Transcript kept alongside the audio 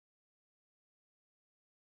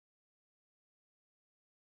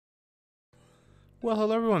Well,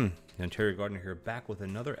 hello everyone. The Ontario Gardener here, back with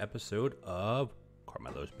another episode of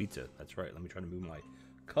Carmellos Pizza. That's right. Let me try to move my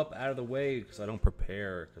cup out of the way because I don't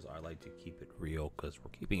prepare, because I like to keep it real because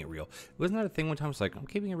we're keeping it real. Wasn't that a thing one time? It's like, I'm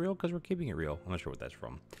keeping it real because we're keeping it real. I'm not sure what that's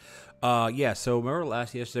from. Yeah, so remember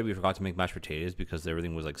yesterday we forgot to make mashed potatoes because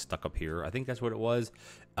everything was like stuck up here. I think that's what it was.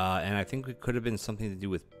 And I think it could have been something to do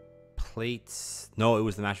with plates. No, it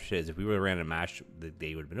was the mashed potatoes. If we would have ran a mash, the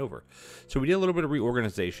day would have been over. So we did a little bit of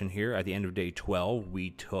reorganization here. At the end of day 12, we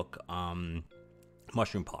took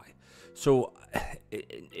mushroom pie. So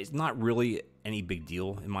it's not really any big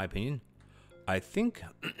deal in my opinion. I think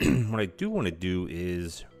what I do want to do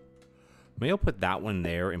is maybe I'll put that one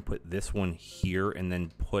there and put this one here, and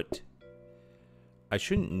then put, I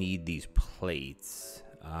shouldn't need these plates.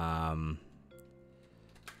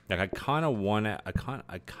 Like I kind of want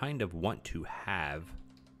to have,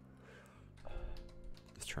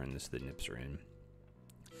 let's turn this so the nips are in,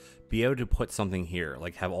 be able to put something here,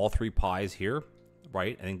 like have all three pies here,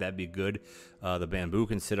 right? I think that'd be good. The bamboo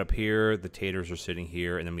can sit up here, the taters are sitting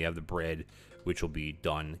here, and then we have the bread, which will be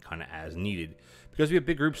done kind of as needed. Because we have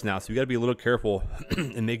big groups now, so we got to be a little careful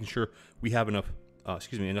in making sure we have enough,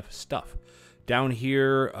 enough stuff. Down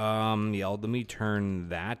here, yeah, let me turn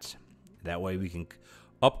that. That way we can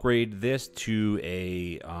upgrade this to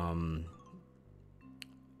a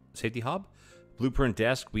safety hob. Blueprint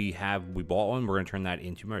desk, we bought one. We're going to turn that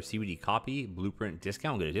into, remember, CBD copy, blueprint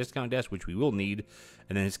discount. Get a discount desk, which we will need,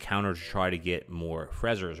 and then his counter to try to get more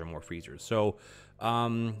freezers or more freezers. So,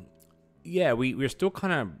 yeah, we're still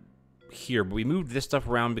kind of here, but we moved this stuff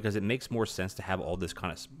around because it makes more sense to have all this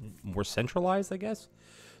kind of more centralized, I guess.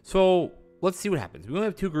 So let's see what happens. We only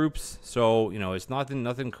have two groups, so, you know, it's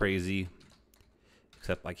nothing crazy.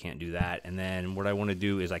 Except I can't do that. And then what I want to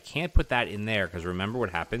do is I can't put that in there because remember what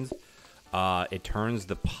happens? It turns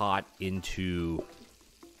the pot into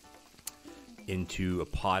a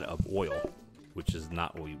pot of oil, which is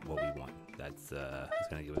not what we want. That's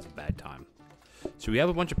going to give us a bad time. So we have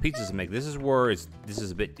a bunch of pizzas to make. This is where it's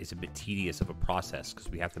a bit tedious of a process because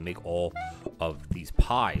we have to make all of these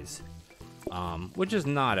pies, which is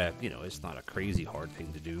not it's not a crazy hard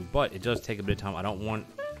thing to do, but it does take a bit of time. I don't want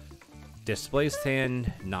display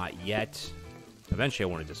stand, not yet. Eventually I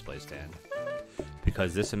want a display stand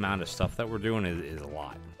because this amount of stuff that we're doing is a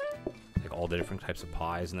lot, like all the different types of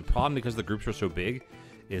pies. And the problem, because the groups are so big,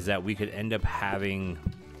 is that we could end up having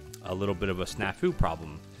a little bit of a snafu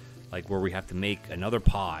problem, like where we have to make another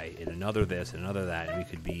pie and another this and another that, and we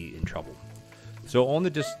could be in trouble. So on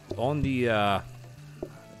the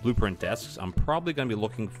blueprint desks, I'm probably going to be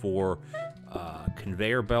looking for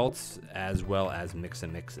conveyor belts as well as mix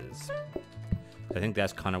and mixes. I think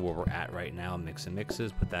that's kind of where we're at right now. Mix and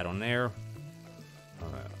mixes, put that on there.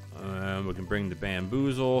 We can bring the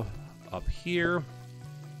bamboozle up here.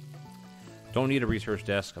 Don't need a research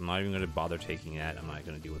desk. I'm not even going to bother taking that. I'm not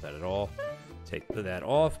going to deal with that at all. Put that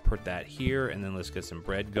off, put that here, and then let's get some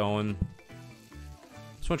bread going.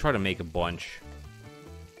 Just want to try to make a bunch.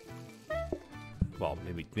 Well,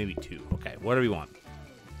 maybe two. Okay, what do we want?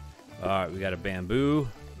 All right, we got a bamboo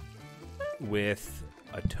with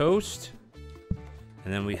a toast,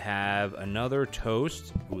 and then we have another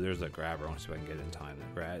toast. Ooh, there's a grabber. I want to see if I can get it in time.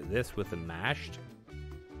 Grab this with the mashed.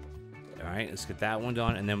 All right, let's get that one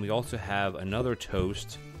done, and then we also have another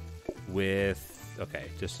toast with, okay,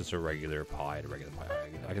 just as a regular pie,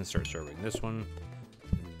 I can start serving this one,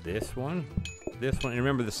 this one, this one, and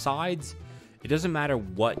remember the sides. It doesn't matter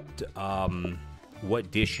what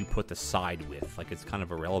dish you put the side with, like it's kind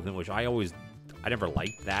of irrelevant, which I never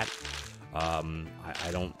liked that. I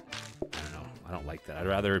don't know, I don't like that. I'd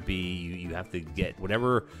rather it be you have to get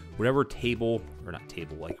whatever table, or not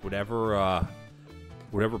table, like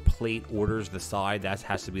whatever plate orders the side, that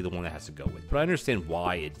has to be the one that has to go with. But I understand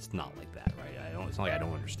why it's not like that, right? It's not like I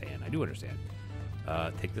don't understand. I do understand.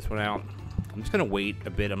 Take this one out. I'm just gonna wait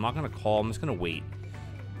a bit. I'm not gonna call. I'm just gonna wait.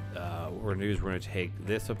 What we're gonna do is we're gonna take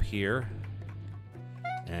this up here.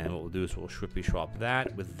 And what we'll do is we'll shrippy swap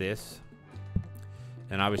that with this.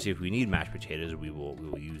 And obviously if we need mashed potatoes, we will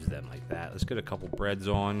use them like that. Let's get a couple breads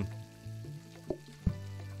on.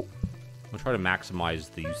 We'll try to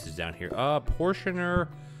maximize the uses down here. Portioner.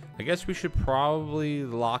 I guess we should probably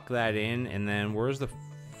lock that in. And then where's the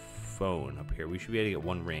phone up here? We should be able to get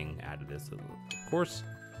one ring out of this, of course.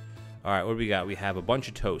 All right, what do we got? We have a bunch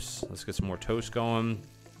of toasts. Let's get some more toast going.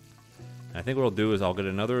 I think what I'll do is I'll get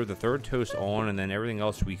the third toast on, and then everything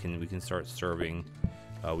else we can start serving.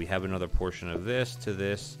 We have another portion of this to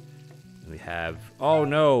this. We have, oh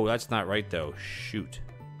no, that's not right though. Shoot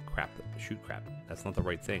crap. That's not the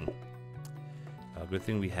right thing. Good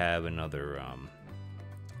thing we have another,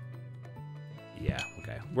 yeah,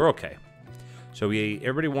 okay. We're okay. So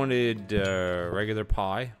everybody wanted regular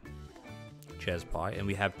pie, Ches pie, and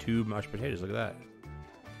we have 2 mashed potatoes. Look at that.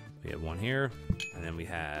 We have one here, and then we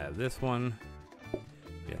have this one.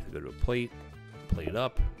 We have to go to a plate, plate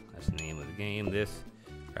up. That's the name of the game. This,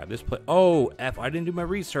 grab this plate. Oh, F, I didn't do my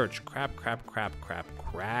research. Crap.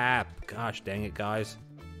 Gosh, dang it, guys.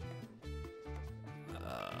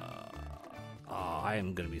 I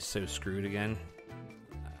am going to be so screwed again.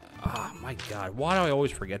 Oh, my God. Why do I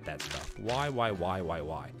always forget that stuff? Why?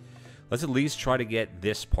 Let's at least try to get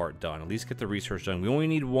this part done. At least get the research done. We only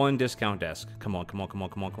need 1 discount desk. Come on. It's going to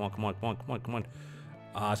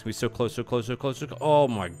be so close. Oh,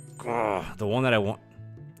 my God. The one that I want.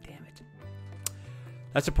 Damn it.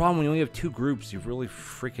 That's the problem when you only have 2 groups. You really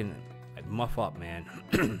freaking muff up,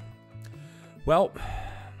 man. Well,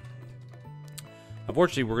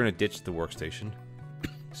 unfortunately, we're going to ditch the workstation.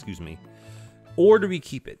 Excuse me. Or do we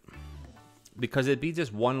keep it? Because it'd be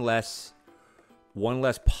just one less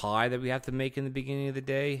pie that we have to make in the beginning of the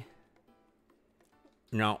day.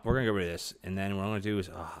 No, we're going to get rid of this. And then what I'm going to do is...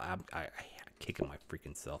 I'm kicking my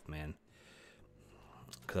freaking self, man.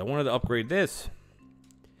 Because I wanted to upgrade this.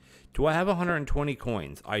 Do I have 120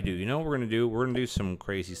 coins? I do. You know what we're going to do? We're going to do some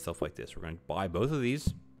crazy stuff like this. We're going to buy both of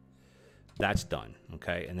these. That's done,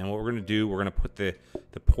 okay? And then what we're going to do, we're going to put the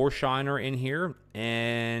portioner in here,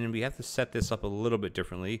 and we have to set this up a little bit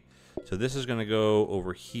differently. So this is going to go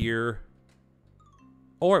over here.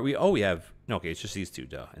 Or we have, no, okay, it's just these 2,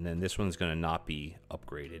 duh. And then this one's going to not be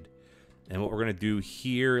upgraded. And what we're going to do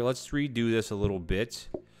here, let's redo this a little bit.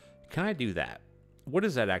 Can I do that? What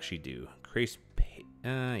does that actually do?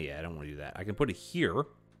 Yeah, I don't want to do that. I can put it here.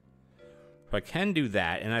 So I can do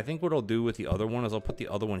that, and I think what I'll do with the other one is I'll put the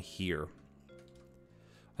other one here.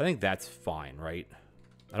 I think that's fine, right?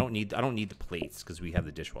 I don't need the plates because we have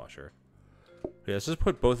the dishwasher. Okay, let's just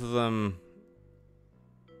put both of them,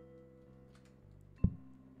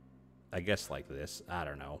 I guess, like this. I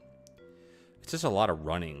don't know. It's just a lot of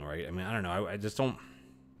running, right? I mean, I don't know. I just don't.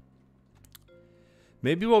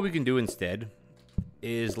 Maybe what we can do instead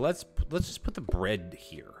is let's just put the bread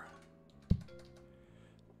here,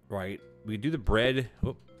 right? We do the bread.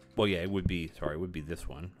 Oh, well, yeah, it would be. Sorry, it would be this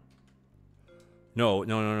one. No,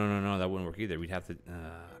 that wouldn't work either. We'd have to...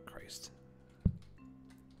 Christ.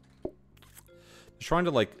 Just trying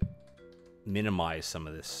to, like, minimize some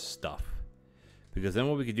of this stuff. Because then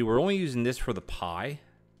what we could do... We're only using this for the pie.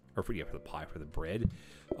 Or for the bread.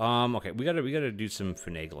 Okay, we gotta do some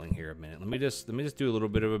finagling here a minute. Let me just do a little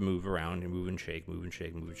bit of a move around. And move and shake.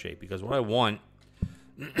 Because what I want...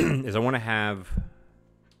 is I want to have...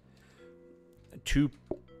 2...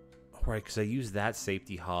 Right, because I use that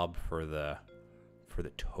safety hob for the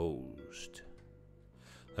toast.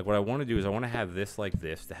 Like what I want to do is I want to have this like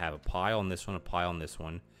this, to have a pie on this one, a pie on this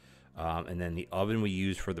one, and then the oven we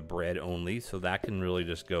use for the bread only, so that can really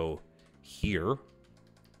just go here,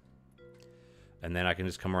 and then I can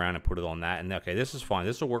just come around and put it on that, and okay, this is fine.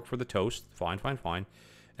 This will work for the toast. Fine.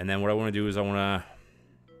 And then what I want to do is I want to...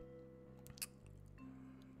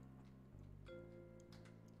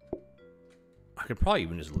 I could probably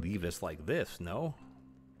even just leave this like this, no?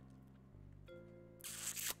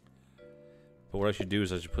 But what I should do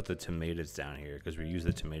is I should put the tomatoes down here because we use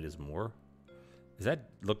the tomatoes more. Does that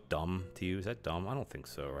look dumb to you? Is that dumb? I don't think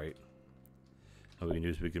so, right? What we can do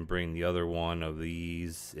is we can bring the other one of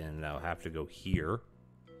these, and I'll have to go here.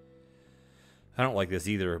 I don't like this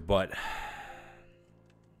either, but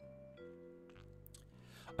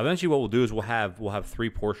eventually what we'll do is we'll have 3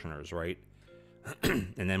 portioners, right?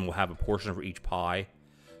 And then we'll have a portion for each pie.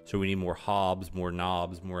 So we need more hobs, more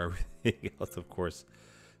knobs, more everything else, of course.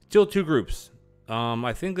 Still 2 groups.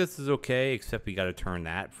 I think this is okay, except we got to turn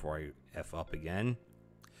that before I F up again.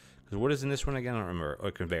 Because what is in this one again? I don't remember.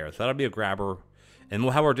 A conveyor. So that'll be a grabber. And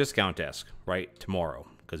we'll have our discount desk, right, tomorrow.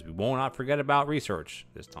 Because we will not forget about research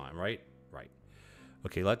this time, right? Right.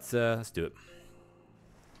 Okay, let's do it.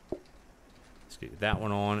 Let's get that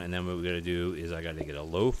one on. And then what we got to do is I got to get a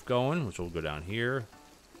loaf going, which will go down here.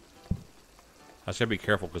 I just got to be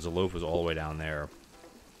careful because the loaf is all the way down there.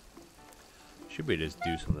 Should we just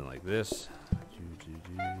do something like this?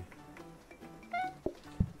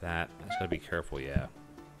 That. I just gotta be careful, yeah.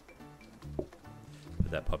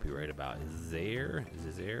 Put that puppy right about there. Is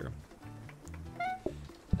this there?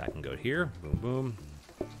 That can go here. Boom, boom.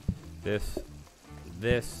 This.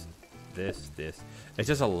 It's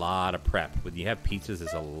just a lot of prep. When you have pizzas,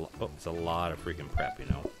 it's a lot of freaking prep, you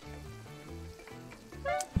know.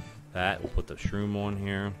 That, we'll put the shroom on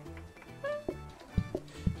here.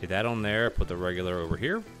 Get that on there. Put the regular over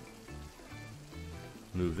here.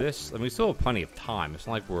 Move this. I mean, we still have plenty of time. It's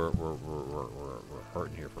not like we're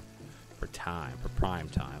hurting here for for prime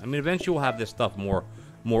time. I mean, eventually we'll have this stuff more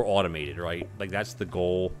automated, right? Like that's the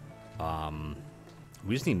goal.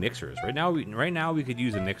 We just need mixers. Right now we could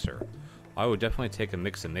use a mixer. I would definitely take a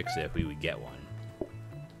mix if we would get one.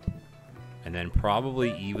 And then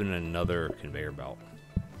probably even another conveyor belt.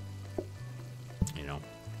 You know.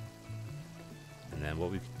 And then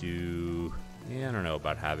what we could do, yeah, I don't know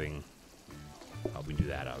about having, oh, we can do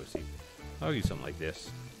that obviously. I'll use something like this.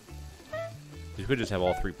 We could just have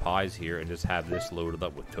all 3 pies here and just have this loaded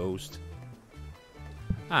up with toast.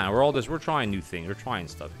 We're trying new things. We're trying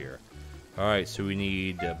stuff here. Alright, so we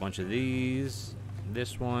need a bunch of these.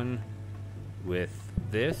 This one with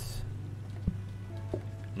this.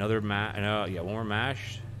 Another one more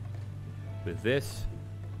mash with this.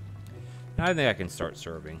 And I think I can start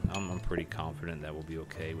serving. I'm pretty confident that we'll be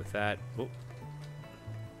okay with that. Oh.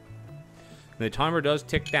 The timer does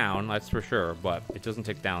tick down, that's for sure, but it doesn't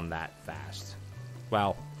tick down that fast.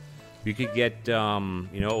 Well, we could get, you know,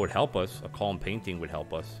 it would help us. A column painting would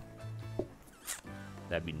help us.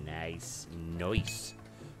 That'd be nice. Nice.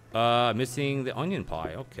 Missing the onion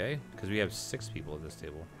pie. Okay, because we have 6 people at this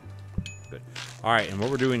table. Good. All right, and what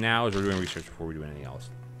we're doing now is we're doing research before we do anything else.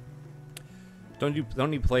 Don't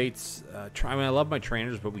need plates. I mean, I love my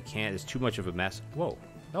trainers, but we can't. It's too much of a mess. Whoa,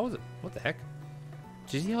 that was it. What the heck?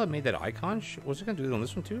 Did you see how it made that icon? Was it gonna do it on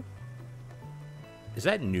this one too? Is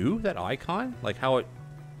that new? That icon? Like how it?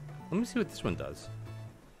 Let me see what this one does.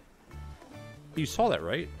 You saw that,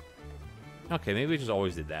 right? Okay, maybe it just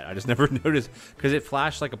always did that. I just never noticed because it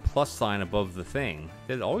flashed like a plus sign above the thing.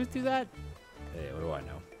 Did it always do that? Hey, what do I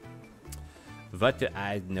know? What do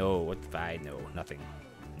I know? What do I know? Nothing.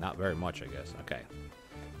 Not very much, I guess. Okay.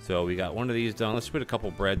 So we got one of these done. Let's put a couple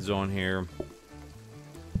breads on here.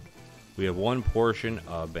 We have 1 portion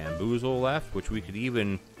of bamboozle left, which we could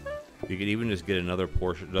even just get another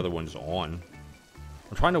portion, another one's on.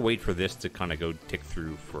 I'm trying to wait for this to kind of go tick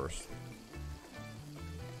through first.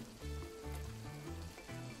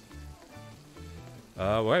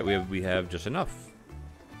 Right, we have just enough.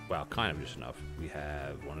 Well, kind of just enough. We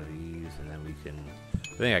have one of these, and then we can.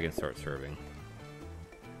 I think I can start serving.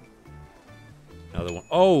 Another one.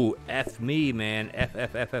 Oh, F me, man. F.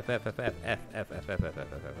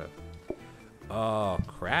 Oh,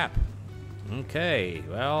 crap. Okay.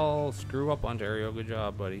 Well, screw up, Ontario. Good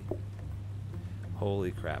job, buddy.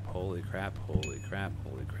 Holy crap. Holy crap. Holy crap.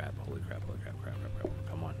 Holy crap. Holy crap. Holy crap. Crap.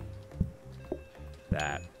 Come on.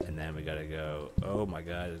 That. And then we gotta go. Oh my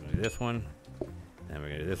god. It's gonna be this one. And we're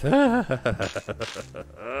gonna do this.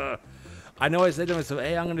 I know I said to myself,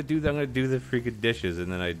 hey, I'm gonna do the freaking dishes, and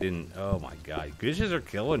then I didn't. Oh my god. Dishes are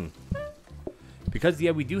killing. Because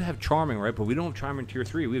yeah, we do have charming, right? But we don't have charming tier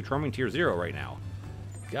 3. We have charming tier 0 right now.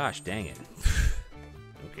 Gosh dang it.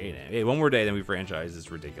 Okay then. Hey, one more day, then we franchise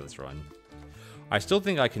this ridiculous run. I still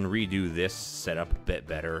think I can redo this setup a bit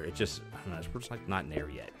better. It just, I don't know, it's just like not there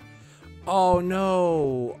yet. Oh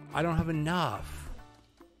no, I don't have enough.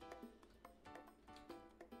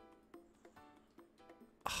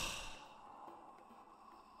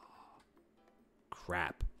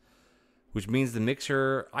 Crap. Which means the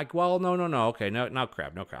mixer, well, no. Okay, no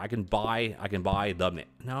crap. I can buy the mix.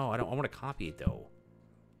 No, I don't. I want to copy it though.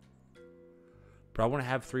 But I want to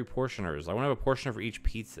have 3 portioners. I want to have a portioner for each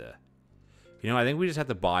pizza. You know, I think we just have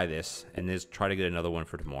to buy this and just try to get another one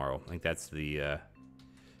for tomorrow. I think that's the. I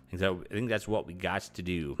think that's what we got to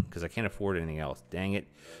do because I can't afford anything else. Dang it.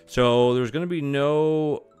 So there's going to be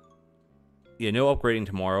no upgrading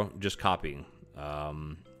tomorrow. Just copying.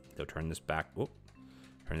 They'll turn this back. Whoop.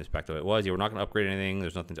 Turn this back the way it was. Yeah, we're not going to upgrade anything.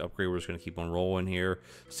 There's nothing to upgrade. We're just going to keep on rolling here.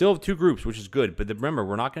 Still have 2 groups, which is good. But remember,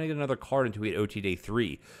 we're not going to get another card until we hit OT Day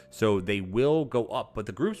 3. So they will go up. But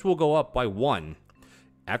the groups will go up by 1.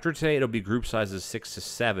 After today, it'll be group sizes 6 to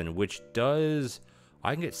 7, which does...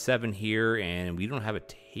 I can get 7 here, and we don't have a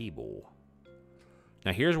table.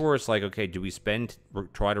 Now, here's where it's like, okay, do we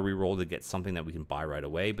try to re-roll to get something that we can buy right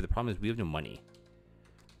away? But the problem is we have no money.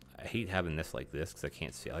 I hate having this like this because I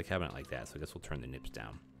can't see. I like having it like that, so I guess we'll turn the nips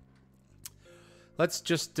down. Let's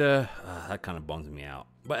just, that kind of bums me out,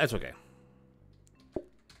 but that's okay.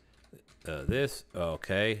 This,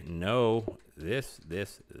 okay, no, this.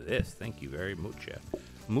 Thank you very much.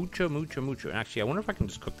 Mucho. And actually, I wonder if I can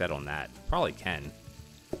just cook that on that. Probably can.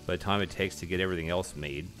 By the time it takes to get everything else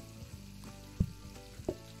made.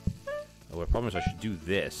 Oh, the problem is I should do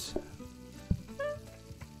this.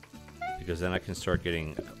 Because then I can start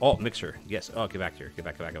getting... Oh, mixer. Yes. Oh, get back here. Get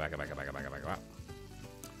back. Wow.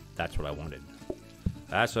 That's what I wanted.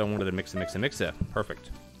 That's what I wanted to mix it.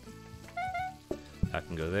 Perfect. That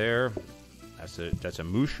can go there. That's a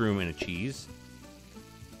mushroom and a cheese.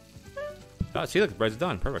 Oh, see, look, the bread's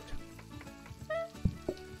done. Perfect.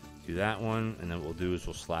 Do do that one, and then what we'll do is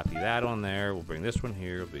we'll slappy that on there. We'll bring this one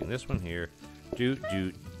here. We'll bring this one here. Doot,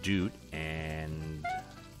 doot, doot, and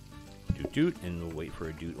doot, doot, and we'll wait for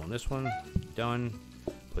a doot on this one. Done.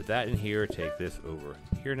 Put that in here. Take this over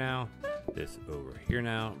here now. This over here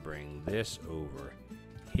now. Bring this over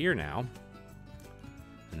here now.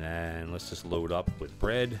 And then let's just load up with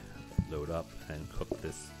bread. Load up and cook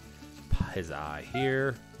this pizza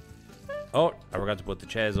here. Oh, I forgot to put the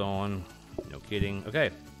ches on. No kidding.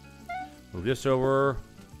 Okay. Move this over.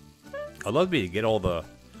 I'd love to be able to get all the...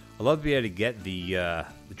 I'd love to be able to get the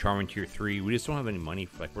Charming Tier 3. We just don't have any money.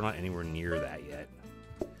 Like, we're not anywhere near that yet.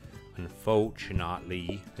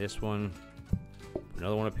 Unfortunately. This one.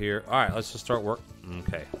 Another one up here. Alright, let's just start work.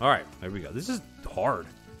 Okay. Alright, there we go. This is hard.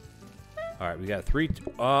 Alright, we got 3...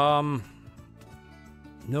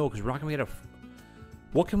 No, because we're not going to get a...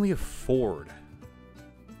 What can we afford?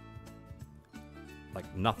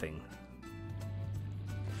 Like, nothing.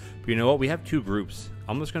 But you know what? We have 2 groups.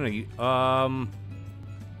 I'm just going to... I'm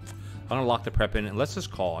going to lock the prep in, and let's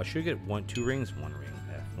just call. I should get 2 rings. 1 ring.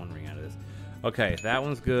 One ring out of this. Okay, that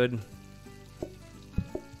one's good.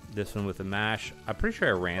 This one with the mash. I'm pretty sure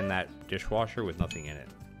I ran that dishwasher with nothing in it.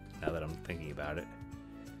 Now that I'm thinking about it.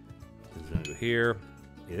 This is going to go here.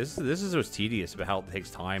 Yeah, this is what's tedious about how it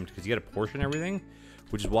takes time, because you got to portion everything,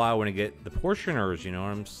 which is why I want to get the portioners, you know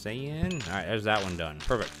what I'm saying? Alright, there's that one done.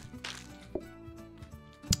 Perfect.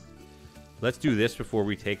 Let's do this before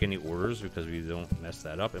we take any orders, because we don't mess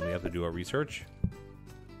that up, and we have to do our research.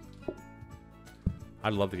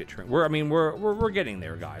 I'd love to get trained. We're getting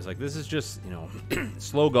there, guys. Like, this is just, you know,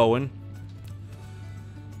 slow going.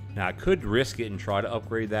 Now, I could risk it and try to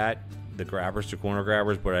upgrade the grabbers to corner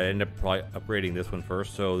grabbers, but I end up probably upgrading this one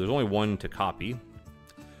first. So there's only 1 to copy.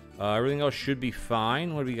 Everything else should be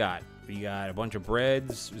fine. What do we got? We got a bunch of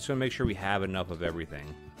breads. Just gonna make sure we have enough of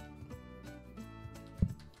everything.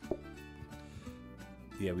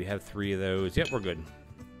 Yeah, we have 3 of those. Yep, we're good.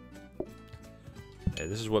 Yeah,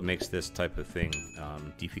 this is what makes this type of thing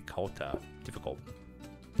difficult.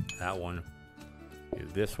 That one. We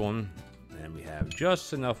have this one. And we have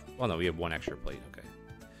just enough. Oh, no, we have 1 extra plate. Okay.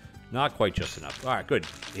 Not quite just enough. All right, good.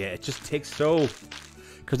 Yeah, it just takes so...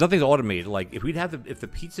 Because nothing's automated. Like, if we'd have if the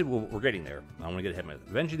pizza... We're getting there. I don't want to get ahead of myself.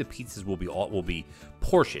 Eventually, the pizzas will be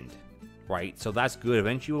portioned. Right? So that's good.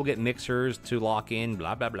 Eventually, we'll get mixers to lock in.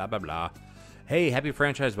 Blah, blah, blah, blah, blah. Hey, happy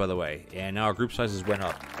franchise, by the way. And now our group sizes went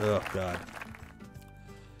up. Oh, God.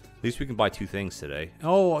 At least we can buy 2 things today.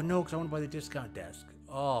 Oh, no, because I want to buy the discount desk.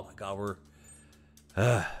 Oh, my God, we're...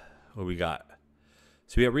 what do we got?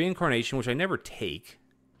 So we have reincarnation, which I never take.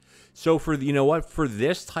 So for, you know what? For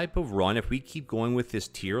this type of run, if we keep going with this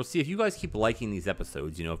tier, let's see if you guys keep liking these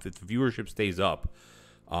episodes, you know, if the viewership stays up,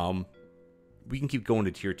 we can keep going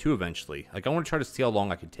to tier 2 eventually. Like, I want to try to see how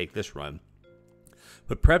long I can take this run.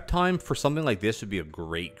 But prep time for something like this would be a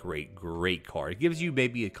great, great, great card. It gives you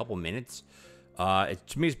maybe a couple minutes. To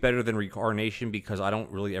me, it's better than Reincarnation because I don't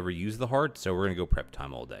really ever use the heart, so we're going to go prep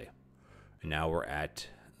time all day. And now we're at,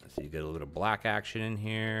 let's see, you get a little bit of black action in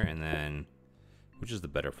here, and then, which is the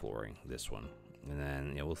better flooring? This one. And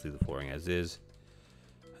then, yeah, we'll see the flooring as is.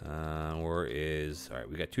 Where is, all right,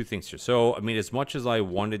 we got 2 things here. So, I mean, as much as I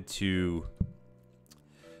wanted to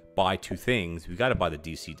buy 2 things, we got to buy the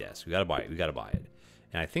DC desk. We got to buy it. We got to buy it.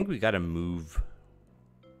 And I think we got to move...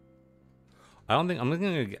 I think I'm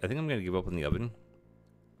gonna give up on the oven.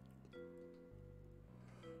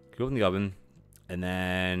 Give up on the oven, and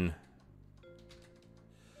then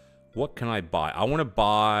what can I buy? I want to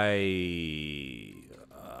buy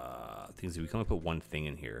things. We can only put 1 thing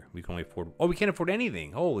in here. We can only afford. Oh, we can't afford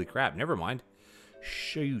anything. Holy crap! Never mind.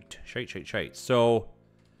 Shoot. So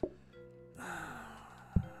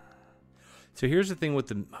here's the thing with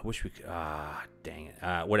the. I wish we could. Dang it.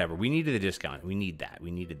 Whatever. We needed the discount. We need that.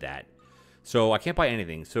 We needed that. So I can't buy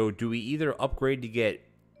anything. So do we either upgrade to get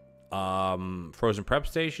frozen prep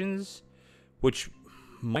stations, which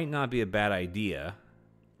might not be a bad idea.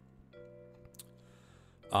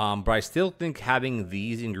 But I still think having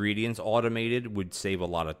these ingredients automated would save a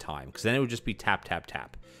lot of time, because then it would just be tap, tap,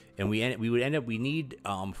 tap. And we need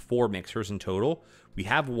 4 mixers in total. We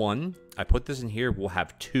have 1. I put this in here. We'll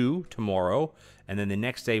have 2 tomorrow, and then the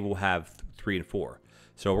next day we'll have 3 and 4.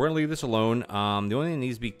 So we're gonna leave this alone. The only thing that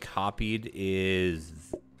needs to be copied is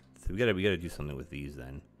we gotta do something with these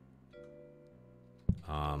then.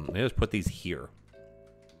 Let's put these here.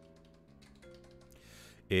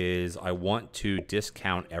 I want to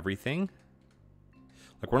discount everything.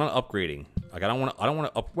 Like, we're not upgrading. Like, I don't want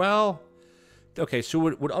to up. Well, okay. So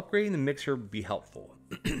would upgrading the mixer be helpful?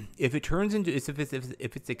 If it turns into if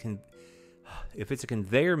it's a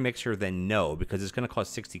conveyor mixer, then no, because it's gonna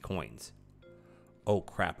cost 60 coins. Oh,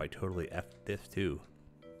 crap. I totally effed this, too.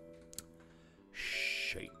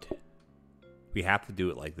 Shite. We have to do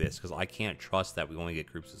it like this, because I can't trust that we only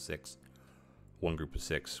get groups of 6. One group of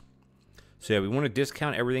 6. So, yeah, we want to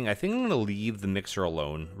discount everything. I think I'm going to leave the mixer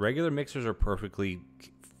alone. Regular mixers are perfectly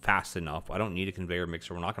fast enough. I don't need a conveyor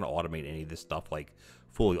mixer. We're not going to automate any of this stuff, like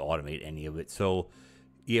fully automate any of it. So,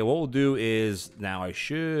 yeah, what we'll do is now I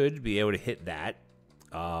should be able to hit that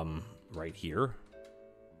right here.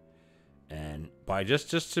 And by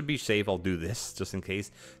just to be safe, I'll do this just in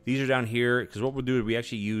case. These are down here because what we'll do is we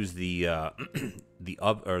actually use the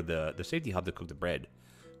safety hub to cook the bread,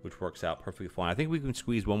 which works out perfectly fine. I think we can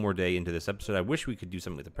squeeze one more day into this episode. I wish we could do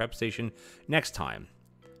something with the prep station next time.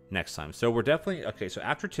 So we're definitely okay. So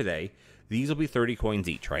after today, these will be 30 coins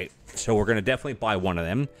each, right? So we're gonna definitely buy one of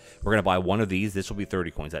them. We're gonna buy one of these. This will be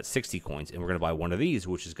 30 coins. That's 60 coins, and we're gonna buy one of these,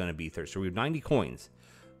 which is gonna be 30. So we have 90 coins.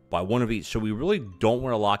 Buy one of each. So we really don't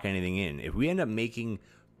want to lock anything in. If we end up making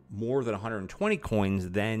more than 120 coins,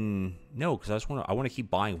 then no, because I want to keep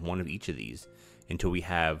buying one of each of these until we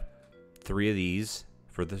have 3 of these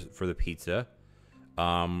for the pizza,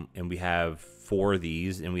 and we have 4 of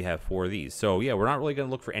these, and we have 4 of these. So yeah, we're not really going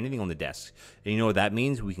to look for anything on the desk. And you know what that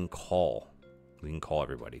means? We can call. We can call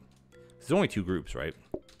everybody. There's only 2 groups, right?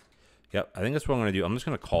 Yep. I think that's what I'm going to do. I'm just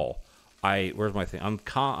going to call. Where's my thing?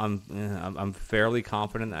 I'm fairly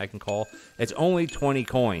confident that I can call. It's only 20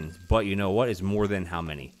 coins, but you know what? It's more than how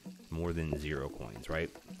many? More than 0 coins,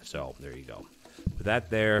 right? So there you go. Put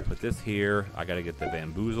that there. Put this here. I got to get the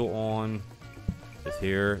bamboozle on. This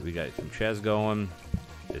here. We got some ches going.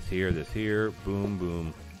 This here. This here. Boom,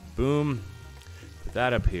 boom, boom. Put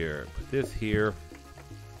that up here. Put this here.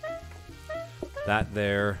 That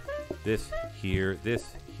there. This here.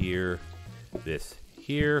 This here. This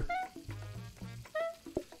here.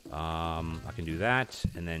 I can do that,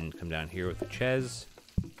 and then come down here with the ches.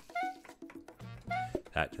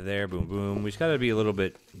 That to there, boom, boom. We just got to be a little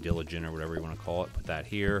bit diligent, or whatever you want to call it. Put that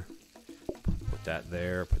here, put that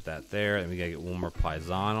there, put that there, and we got to get one more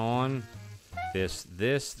paisan on. This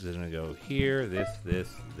is going to go here, this,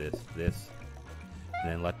 and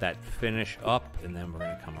then let that finish up, and then we're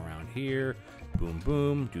going to come around here, boom,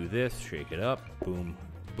 boom, do this, shake it up, boom,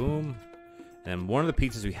 boom. And one of the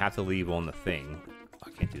pizzas we have to leave on the thing. I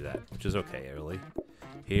can't do that, which is okay, really.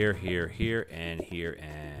 Here, here, here, and here,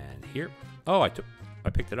 and here. Oh, I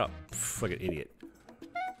picked it up. Like an idiot.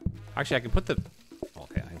 Actually, I can put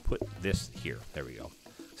okay, I can put this here. There we go.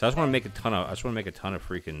 So I just want to make a ton of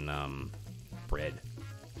freaking bread.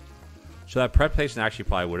 So that prep station actually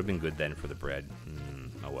probably would have been good then for the bread.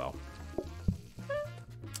 Oh well.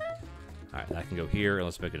 All right, I can go here and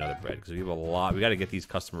let's make another bread because we have a lot. We got to get these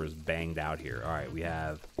customers banged out here. All right, we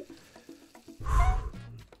have.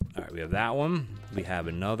 All right, we have that one. We have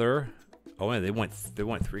another. Oh, and they want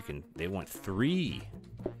 3.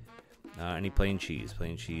 Any plain cheese?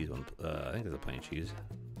 Plain cheese. I think there's a plain cheese.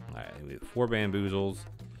 All right, we have 4 bamboozles.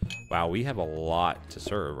 Wow, we have a lot to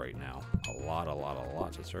serve right now. A lot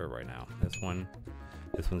to serve right now. This one's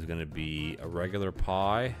gonna be a regular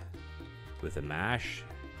pie with a mash.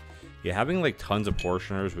 Yeah, having like tons of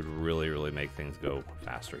portioners would really make things go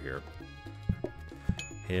faster here.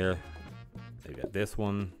 Here, they got this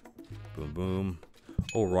one. Boom, boom.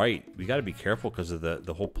 Oh, right. We got to be careful because of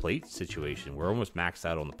the whole plate situation. We're almost maxed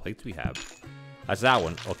out on the plates we have. That's that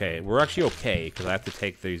one. Okay, we're actually okay because I have to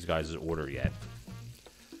take these guys' order yet.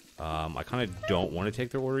 I kind of don't want to take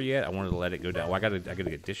their order yet. I wanted to let it go down. Well, I gotta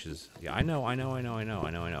get dishes. Yeah, I know.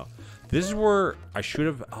 This is where I should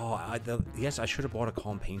have. Yes, I should have bought a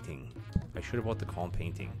calm painting. I should have bought the calm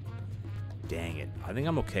painting. Dang it. I think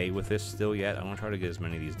I'm okay with this still yet. I want to try to get as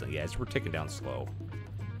many of these done. Yeah, we're ticking down slow.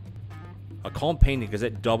 A calm painting because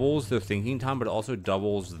it doubles their thinking time, but it also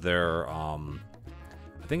doubles their. I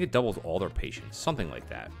think it doubles all their patience, something like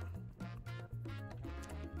that.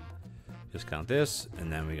 Just count this,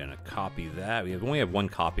 and then we're gonna copy that. We only have 1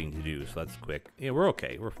 copying to do, so that's quick. Yeah, we're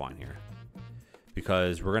okay. We're fine here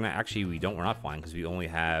because we're gonna actually we're not fine because we only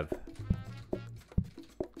have.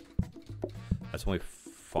 That's only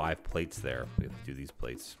 5 plates there. We have to do these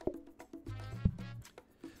plates.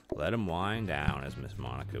 Let them wind down, as Miss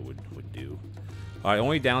Monica would do. All right,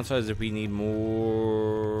 only downside is if we need more...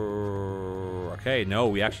 Okay, no,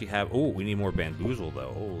 we actually have... Oh, we need more bamboozle,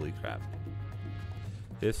 though. Holy crap.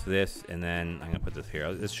 This, and then I'm going to put this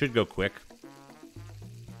here. This should go quick.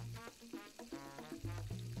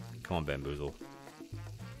 Come on, bamboozle.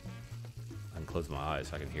 I can close my eyes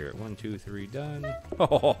so I can hear it. 1, 2, 3, done.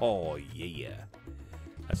 Oh, yeah.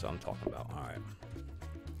 That's what I'm talking about. All right.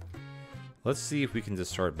 Let's see if we can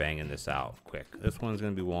just start banging this out quick. This one's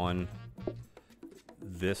going to be 1.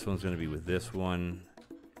 This one's going to be with this one.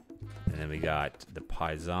 And then we got the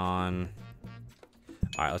paisan.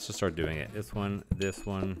 All right, let's just start doing it. This one,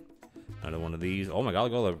 another one of these. Oh my God,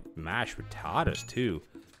 look at all the mashed potatoes too.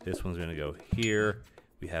 This one's gonna go here.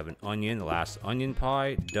 We have an onion, the last onion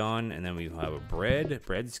pie, done. And then we have a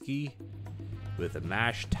breadski with a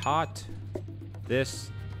mashed tot.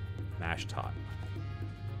 This, mashed tot.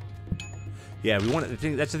 Yeah, we want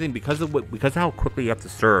to, that's the thing, because of how quickly you have to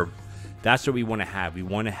serve, that's what we want to have. We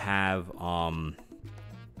want to have, and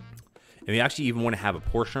we actually even want to have a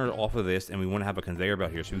portioner off of this, and we want to have a conveyor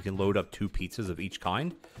belt here so we can load up 2 pizzas of each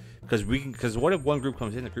kind. Because what if one group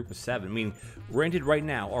comes in, a group of 7? I mean, granted, right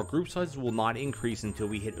now our group sizes will not increase until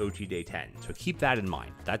we hit OT day 10. So keep that in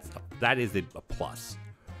mind. That is a plus.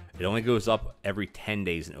 It only goes up every 10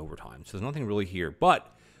 days in overtime. So there's nothing really here.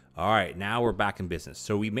 But all right, now we're back in business.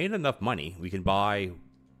 So we made enough money. We can buy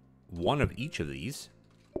 1 of each of these.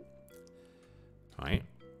 All right.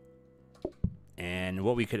 And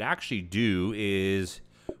what we could actually do is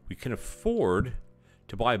we can afford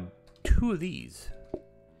to buy 2 of these.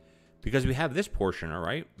 Because we have this portion, all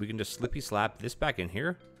right? We can just slippy slap this back in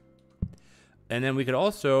here. And then we could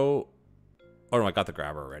also... Oh, no, I got the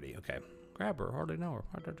grabber already. Okay. Grabber, hardly know her.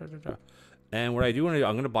 And what I do, I'm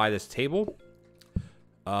going to buy this table.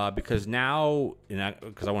 Because now...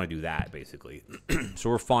 Because I want to do that, basically. So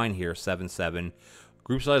we're fine here, 7-7.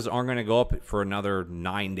 Group sizes aren't going to go up for another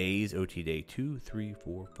 9 days. OT day 2, 3,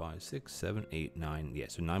 4, 5, 6, 7, 8, 9. Yeah,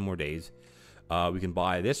 so 9 more days. We can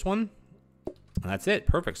buy this one. And that's it.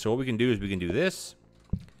 Perfect. So what we can do is we can do this.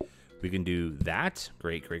 We can do that.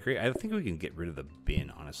 Great, great, great. I think we can get rid of the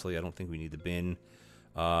bin, honestly. I don't think we need the bin.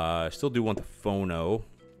 Still do want the phono.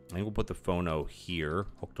 I think we'll put the phono here.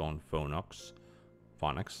 Hooked on phonics.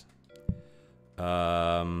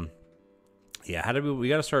 Yeah, how do we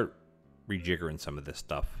got to start rejiggering some of this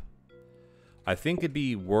stuff. I think it'd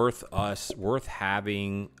be worth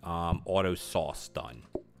having auto sauce done.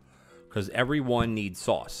 Because everyone needs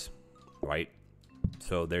sauce, right?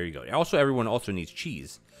 So there you go. Also, everyone also needs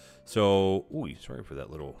cheese. So, ooh, sorry for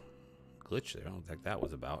that little glitch there. I don't think that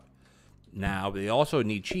was about. Now, they also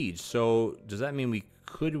need cheese. So, does that mean we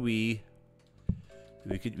could do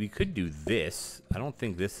this? I don't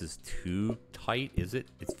think this is too tight, is it?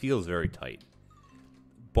 It feels very tight.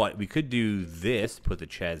 But we could do this, put the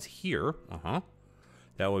Chaz here.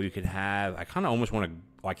 That way we could have, I kind of almost want to,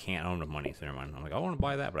 oh, I can't, I don't have money, so never mind. I'm like, I want to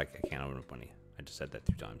buy that, but I can't, I don't have money. I just said that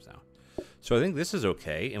 3 times now. So I think this is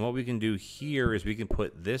okay. And what we can do here is we can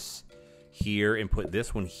put this here and put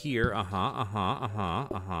this one here.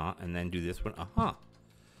 And then do this one.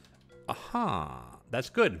 That's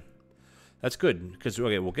good. That's good. Because,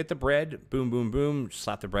 okay, we'll get the bread. Boom, boom, boom.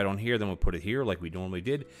 Slap the bread on here. Then we'll put it here like we normally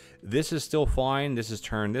did. This is still fine. This is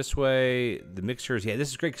turned this way. The mixers, yeah, this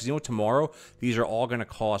is great. Because you know what? Tomorrow, these are all going to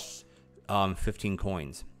cost 15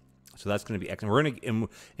 coins. So that's going to be excellent. We're going to,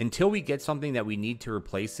 until we get something that we need to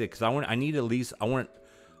replace it. Because I need at least, I want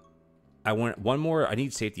one more. I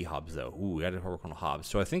need safety hobs, though. Ooh, we got to work on the hobs.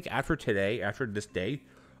 So I think after today, after this day,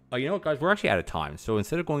 you know what, guys? We're actually out of time. So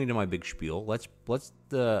instead of going into my big spiel, let's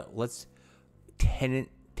tenant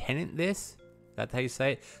this. That's how you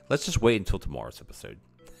say it. Let's just wait until tomorrow's episode.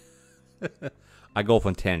 I go off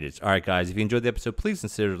on tangents. All right, guys. If you enjoyed the episode, please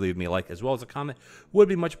consider leaving me a like as well as a comment. Would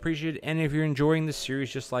be much appreciated. And if you're enjoying this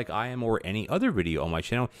series just like I am, or any other video on my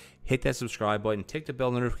channel, hit that subscribe button, tick the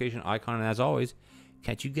bell notification icon, and as always,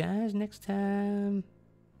 catch you guys next time.